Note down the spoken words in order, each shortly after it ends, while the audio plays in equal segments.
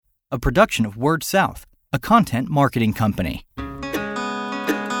a production of Word South, a content marketing company.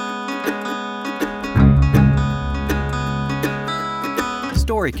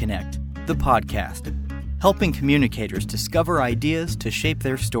 Story Connect, the podcast, helping communicators discover ideas to shape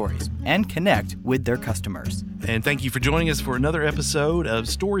their stories and connect with their customers. And thank you for joining us for another episode of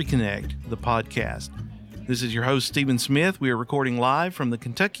Story Connect, the podcast. This is your host, Stephen Smith. We are recording live from the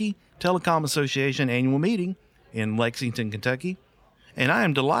Kentucky Telecom Association annual meeting in Lexington, Kentucky. And I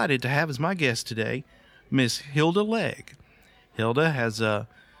am delighted to have as my guest today, Miss Hilda Legg. Hilda has a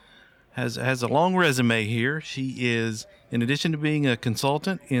long resume here. She is, in addition to being a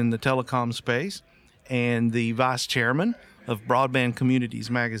consultant in the telecom space and the vice chairman of Broadband Communities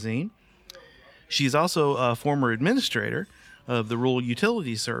magazine, she's also a former administrator of the Rural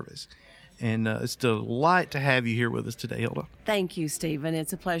Utilities Service. And it's a delight to have you here with us today, Hilda. Thank you, Stephen.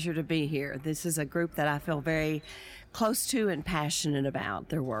 It's a pleasure to be here. This is a group that I feel very close to and passionate about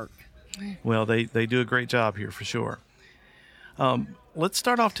their work. Well, they do a great job here for sure. Let's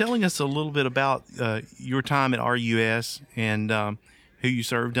start off telling us a little bit about your time at RUS and who you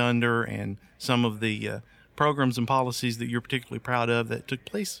served under and some of the programs and policies that you're particularly proud of that took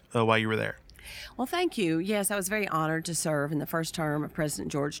place while you were there. Well, thank you. Yes, I was very honored to serve in the first term of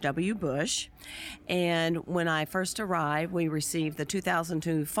President George W. Bush. And when I first arrived, we received the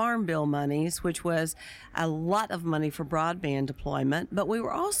 2002 Farm Bill monies, which was a lot of money for broadband deployment. But we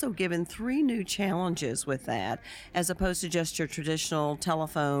were also given 3 new challenges with that, as opposed to just your traditional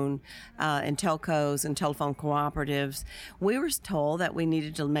telephone and telcos and telephone cooperatives. We were told that we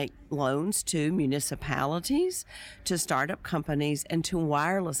needed to make loans to municipalities, to startup companies, and to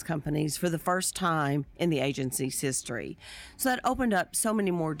wireless companies for the first time in the agency's history. So that opened up so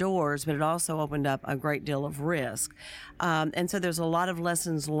many more doors, but it also opened up a great deal of risk. And so there's a lot of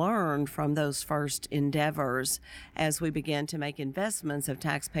lessons learned from those first endeavors as we began to make investments of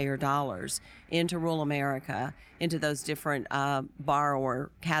taxpayer dollars into rural America, into those different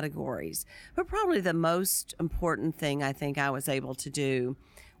borrower categories. But probably the most important thing I think I was able to do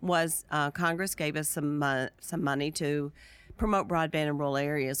was Congress gave us some money to promote broadband in rural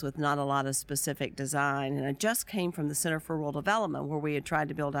areas with not a lot of specific design. And I just came from the Center for Rural Development, where we had tried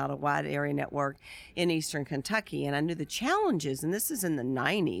to build out a wide area network in eastern Kentucky. And I knew the challenges, and this is in the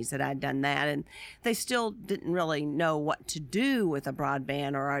 90s that I'd done that, and they still didn't really know what to do with a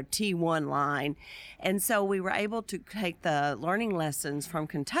broadband or a T1 line. And so we were able to take the learning lessons from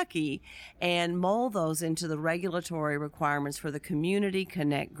Kentucky and mold those into the regulatory requirements for the Community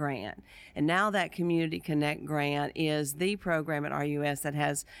Connect grant. And now that Community Connect grant is the program at RUS that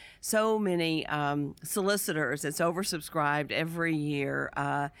has so many solicitors. It's oversubscribed every year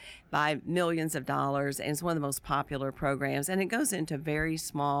by millions of dollars, and it's one of the most popular programs. And it goes into very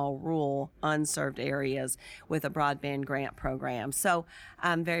small, rural, unserved areas with a broadband grant program. So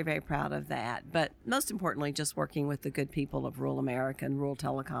I'm very, very proud of that. But most importantly, just working with the good people of rural America and rural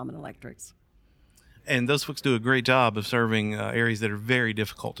telecom and electrics. And those folks do a great job of serving areas that are very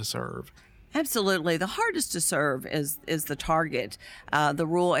difficult to serve. Absolutely. The hardest to serve is the target, the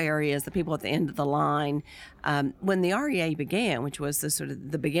rural areas, the people at the end of the line. When the REA began, which was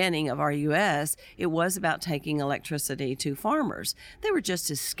the beginning of RUS, it was about taking electricity to farmers. They were just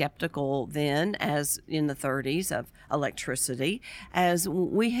as skeptical then as in the 30s of electricity as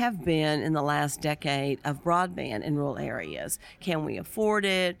we have been in the last decade of broadband in rural areas. Can we afford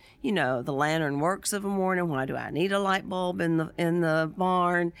it? You know, the lantern works of a morning. Why do I need a light bulb in the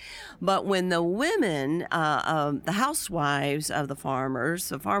barn? But when the women, the housewives of the farmers,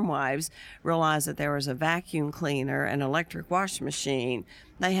 the farm wives, realized that there was a vacuum cleaner and electric wash machine,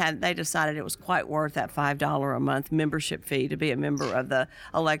 they decided it was quite worth that $5 a month membership fee to be a member of the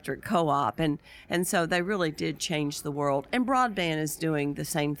electric co-op. And so they really did change the world. And broadband is doing the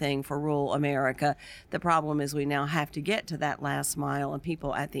same thing for rural America. The problem is we now have to get to that last mile and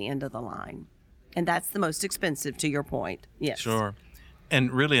people at the end of the line. And that's the most expensive, to your point. Yes. Sure.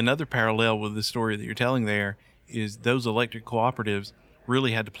 And really another parallel with the story that you're telling there is those electric cooperatives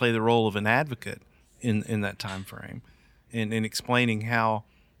really had to play the role of an advocate in that time frame and explaining how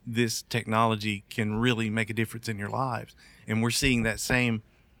this technology can really make a difference in your lives. And we're seeing that same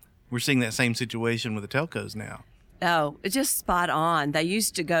situation with the telcos now. Oh, it's just spot on. They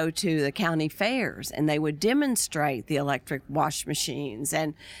used to go to the county fairs and they would demonstrate the electric wash machines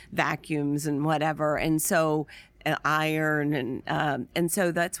and vacuums and whatever. And so iron, and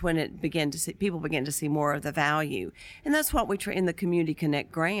so that's when people began to see more of the value, and that's what in the Community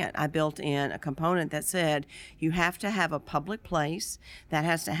Connect grant, I built in a component that said you have to have a public place that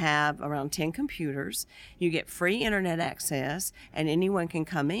has to have around 10 computers. You get free internet access, and anyone can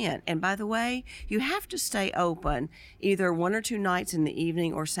come in. And by the way, you have to stay open either 1 or 2 nights in the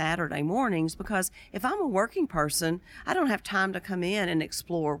evening or Saturday mornings, because if I'm a working person, I don't have time to come in and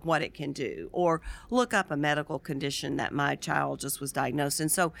explore what it can do or look up a medical condition that my child just was diagnosed.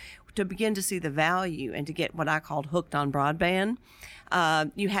 And so to begin to see the value and to get what I called hooked on broadband,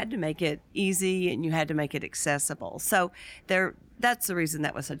 you had to make it easy and you had to make it accessible. So that's the reason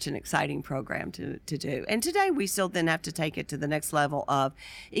that was such an exciting program to do. And today we still then have to take it to the next level of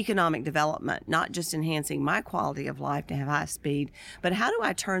economic development, not just enhancing my quality of life to have high speed, but how do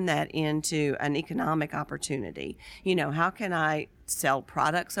I turn that into an economic opportunity? How can I sell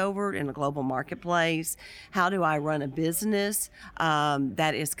products over in a global marketplace? How do I run a business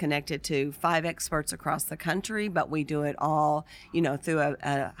that is connected to 5 experts across the country, but we do it all, through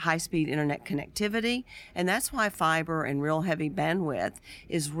a high-speed internet connectivity? And that's why fiber and real heavy bandwidth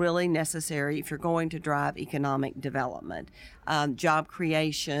is really necessary if you're going to drive economic development. Job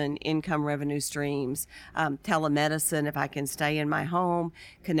creation, income revenue streams, telemedicine, if I can stay in my home,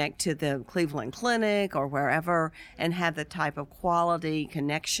 connect to the Cleveland Clinic or wherever, and have the type of quality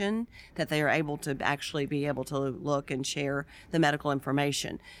connection that they are able to actually be able to look and share the medical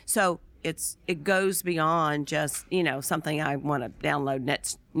information. So it goes beyond just, something I want to download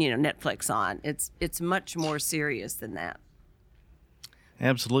Netflix on. It's much more serious than that.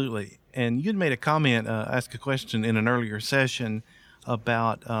 Absolutely. And you'd made a comment, asked a question in an earlier session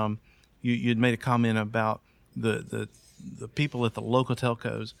about, you'd made a comment about the people at the local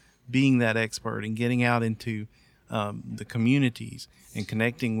telcos being that expert and getting out into the communities and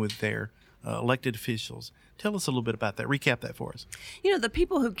connecting with their elected officials. Tell us a little bit about that. Recap that for us. The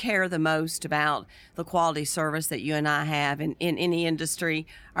people who care the most about the quality service that you and I have in any industry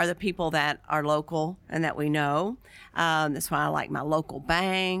are the people that are local and that we know. That's why I like my local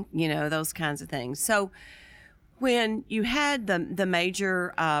bank, those kinds of things. So when you had the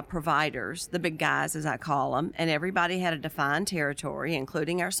major providers, the big guys as I call them, and everybody had a defined territory,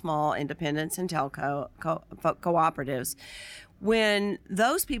 including our small independents and telco cooperatives, when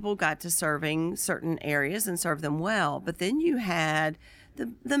those people got to serving certain areas and serve them well, but then you had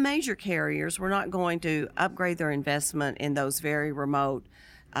the major carriers were not going to upgrade their investment in those very remote,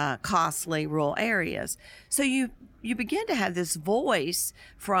 costly rural areas. So you begin to have this voice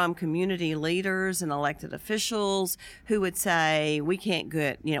from community leaders and elected officials who would say, we can't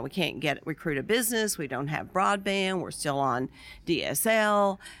recruit a business. We don't have broadband. We're still on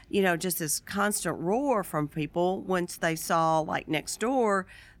DSL, just this constant roar from people once they saw, like next door,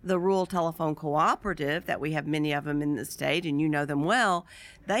 the Rural Telephone Cooperative, that we have many of them in the state and you know them well,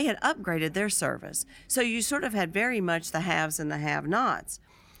 they had upgraded their service. So you sort of had very much the haves and the have-nots.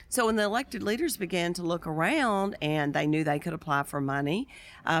 So when the elected leaders began to look around and they knew they could apply for money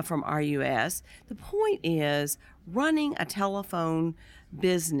from RUS, the point is running a telephone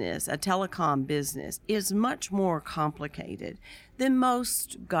business, a telecom business, is much more complicated than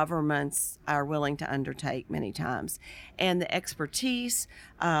most governments are willing to undertake many times. And the expertise,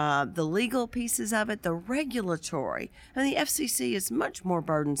 the legal pieces of it, the regulatory, and the FCC is much more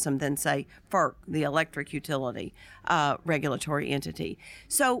burdensome than, say, FERC, the electric utility regulatory entity.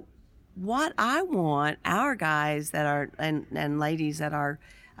 So what I want our guys that are and ladies that are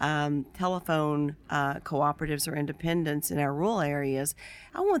telephone cooperatives or independents in our rural areas,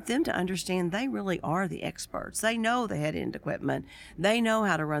 I want them to understand they really are the experts. They know the head-end equipment. They know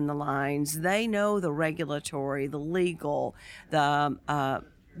how to run the lines. They know the regulatory, the legal, the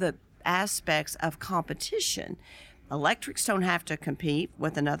aspects of competition. Electrics don't have to compete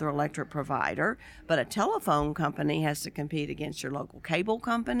with another electric provider, but a telephone company has to compete against your local cable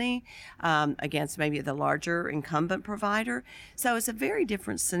company, against maybe the larger incumbent provider. So it's a very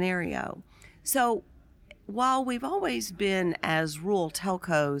different scenario. So while we've always been, as rural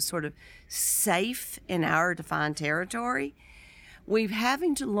telcos, sort of safe in our defined territory, we're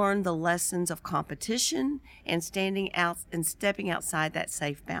having to learn the lessons of competition and standing out and stepping outside that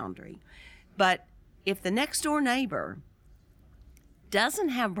safe boundary. But if the next door neighbor doesn't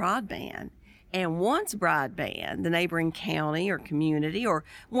have broadband and wants broadband, the neighboring county or community or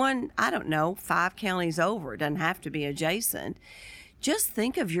 5 counties over, it doesn't have to be adjacent, just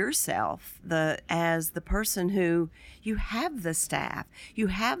think of yourself as the person who you have the staff, you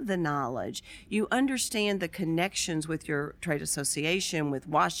have the knowledge, you understand the connections with your trade association, with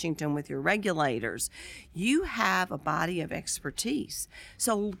Washington, with your regulators. You have a body of expertise.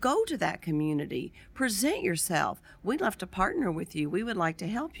 So go to that community, present yourself. We'd love to partner with you. We would like to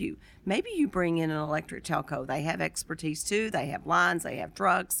help you. Maybe you bring in an electric telco. They have expertise too. They have lines, they have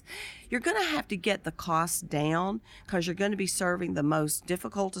trucks. You're going to have to get the costs down because you're going to be serving the most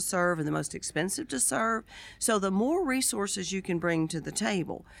difficult to serve and the most expensive to serve. So the more resources you can bring to the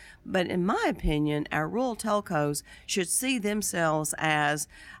table. But in my opinion, our rural telcos should see themselves as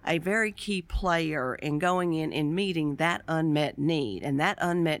a very key player in going in and meeting that unmet need. And that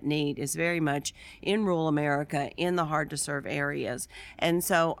unmet need is very much in rural America, in the hard to serve areas. And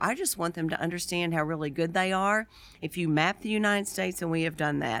so I just want them to understand how really good they are. If you map the United States, and we have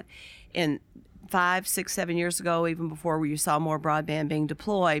done that, in 5, 6, 7 years ago, even before you saw more broadband being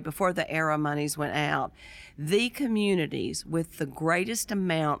deployed, before the ERA monies went out, the communities with the greatest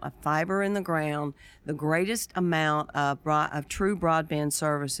amount of fiber in the ground, the greatest amount of true broadband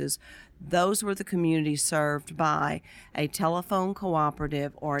services, those were the communities served by a telephone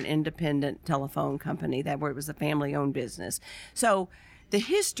cooperative or an independent telephone company, where it was a family-owned business. So the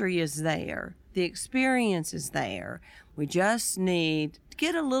history is there. The experience is there. We just need to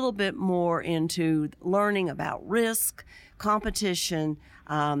get a little bit more into learning about risk, competition.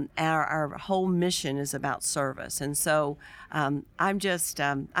 Our whole mission is about service. And so I'm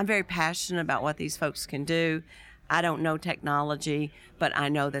very passionate about what these folks can do. I don't know technology, but I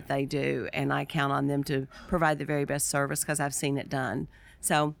know that they do, and I count on them to provide the very best service because I've seen it done.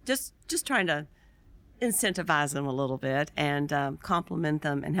 So just trying to incentivize them a little bit and compliment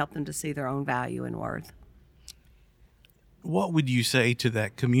them and help them to see their own value and worth. What would you say to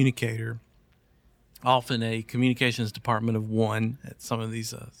that communicator, often a communications department of one at some of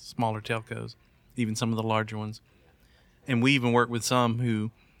these smaller telcos, even some of the larger ones? And we even work with some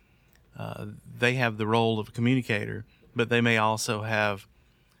who they have the role of a communicator, but they may also have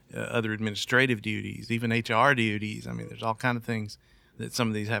other administrative duties, even HR duties. I mean, there's all kind of things that some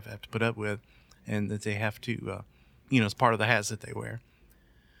of these have to put up with, and that they have to, as part of the hats that they wear.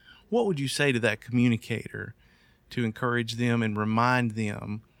 What would you say to that communicator to encourage them and remind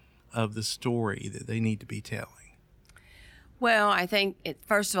them of the story that they need to be telling? Well, I think,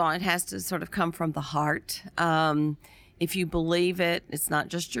 first of all, it has to sort of come from the heart. If you believe it, it's not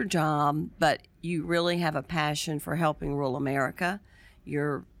just your job, but you really have a passion for helping rural America,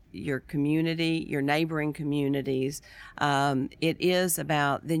 your community, your neighboring communities. It is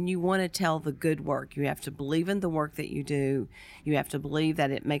about, then you want to tell the good work. You have to believe in the work that you do. You have to believe that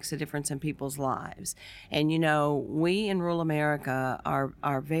it makes a difference in people's lives. And, we in rural America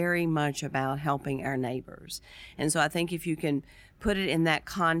are very much about helping our neighbors. And so I think if you can put it in that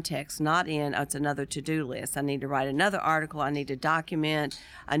context, not in, it's another to-do list. I need to write another article. I need to document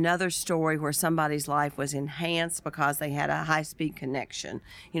another story where somebody's life was enhanced because they had a high-speed connection.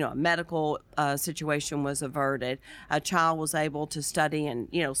 A medical situation was averted. A child was able to study and,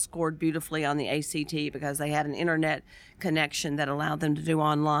 scored beautifully on the ACT because they had an internet connection that allowed them to do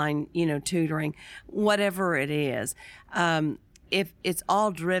online, tutoring, whatever it is. If it's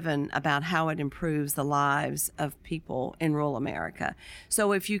all driven about how it improves the lives of people in rural America.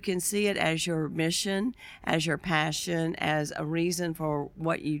 So if you can see it as your mission, as your passion, as a reason for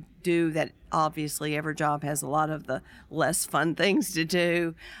what you do, that obviously every job has a lot of the less fun things to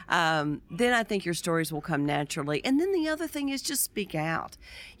do, then I think your stories will come naturally. And then the other thing is just speak out.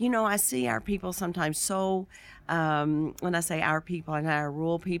 I see our people sometimes so, when I say our people and our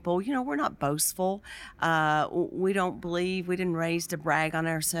rural people, we're not boastful. We don't believe, we didn't raise to brag on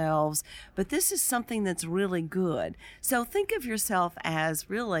ourselves, but this is something that's really good. So think of yourself as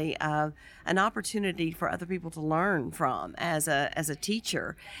really an opportunity for other people to learn from as a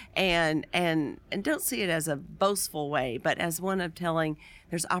teacher, and don't see it as a boastful way, but as one of telling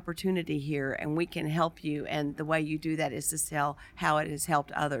there's opportunity here and we can help you. And the way you do that is to tell how it has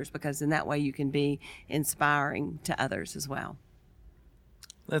helped others, because in that way you can be inspiring to others as well.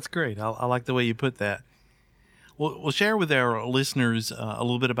 That's great. I like the way you put that. We'll share with our listeners a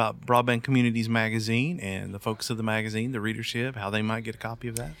little bit about Broadband Communities Magazine and the focus of the magazine, the readership, how they might get a copy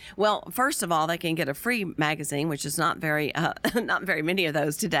of that. Well, first of all, they can get a free magazine, which is not very many of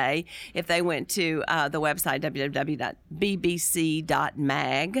those today. If they went to the website www.bbc.mag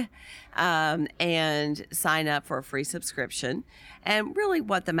and sign up for a free subscription. And really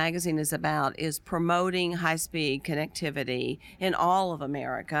what the magazine is about is promoting high-speed connectivity in all of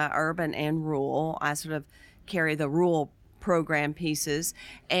America, urban and rural. I sort of carry the rural program pieces,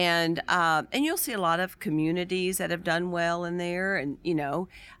 and you'll see a lot of communities that have done well in there, and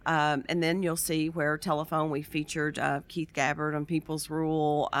and then you'll see where telephone, we featured Keith Gabbard on People's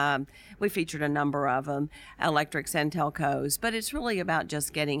Rule. We featured a number of them, electrics and telcos, but it's really about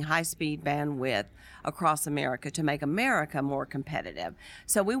just getting high-speed bandwidth across America to make America more competitive.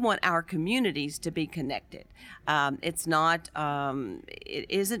 So we want our communities to be connected. It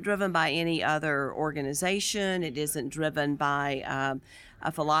isn't driven by any other organization. It isn't driven by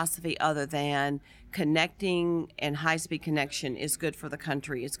a philosophy other than connecting, and high-speed connection is good for the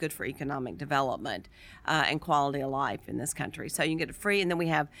country. It's good for economic development and quality of life in this country. So you can get it free, and then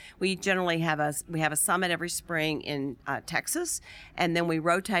we generally have a summit every spring in Texas, and then we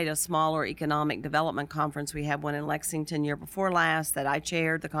rotate a smaller economic development conference. We had one in Lexington year before last that I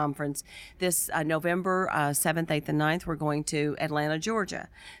chaired the conference. This November 7th, 8th, and 9th, we're going to Atlanta, Georgia.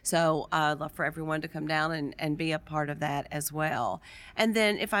 So I'd love for everyone to come down and be a part of that as well. And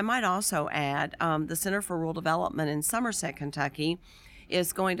then, if I might also add, the Center for Rural Development in Somerset, Kentucky,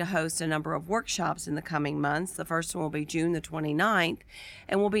 is going to host a number of workshops in the coming months. The first one will be June the 29th,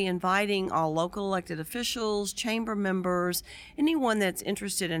 and we'll be inviting all local elected officials, chamber members, anyone that's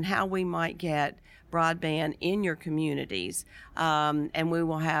interested in how we might get broadband in your communities. And we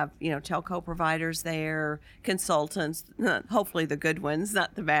will have, telco providers there, consultants, hopefully the good ones,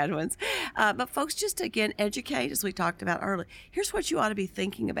 not the bad ones. But folks, just again, educate, as we talked about earlier. Here's what you ought to be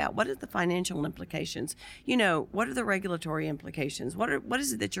thinking about. What are the financial implications? What are the regulatory implications? What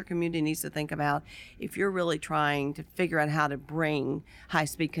is it that your community needs to think about if you're really trying to figure out how to bring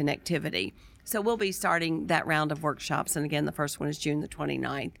high-speed connectivity? So we'll be starting that round of workshops. And again, the first one is June the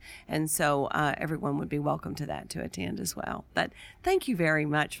 29th. And so everyone would be welcome to that to attend as well. But thank you very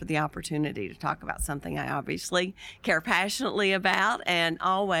much for the opportunity to talk about something I obviously care passionately about. And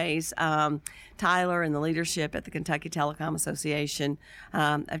always, Tyler and the leadership at the Kentucky Telecom Association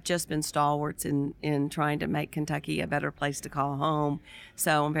have just been stalwarts in trying to make Kentucky a better place to call home.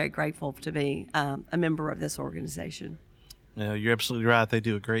 So I'm very grateful to be a member of this organization. No, you're absolutely right. They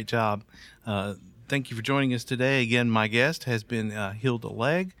do a great job. Thank you for joining us today. Again, my guest has been Hilda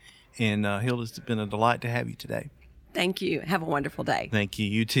Legg, and Hilda, it's been a delight to have you today. Thank you. Have a wonderful day. Thank you.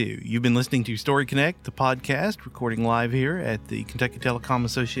 You too. You've been listening to Story Connect, the podcast, recording live here at the Kentucky Telecom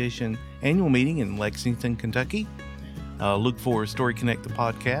Association annual meeting in Lexington, Kentucky. Look for Story Connect, the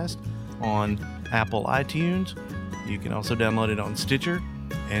podcast, on Apple iTunes. You can also download it on Stitcher,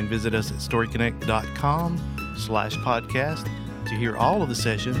 and visit us at storyconnect.com/podcast to hear all of the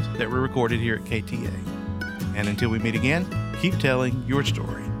sessions that were recorded here at KTA. And until we meet again, keep telling your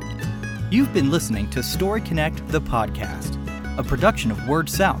story. You've been listening to Story Connect, the podcast, a production of Word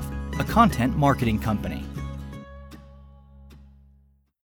South, a content marketing company.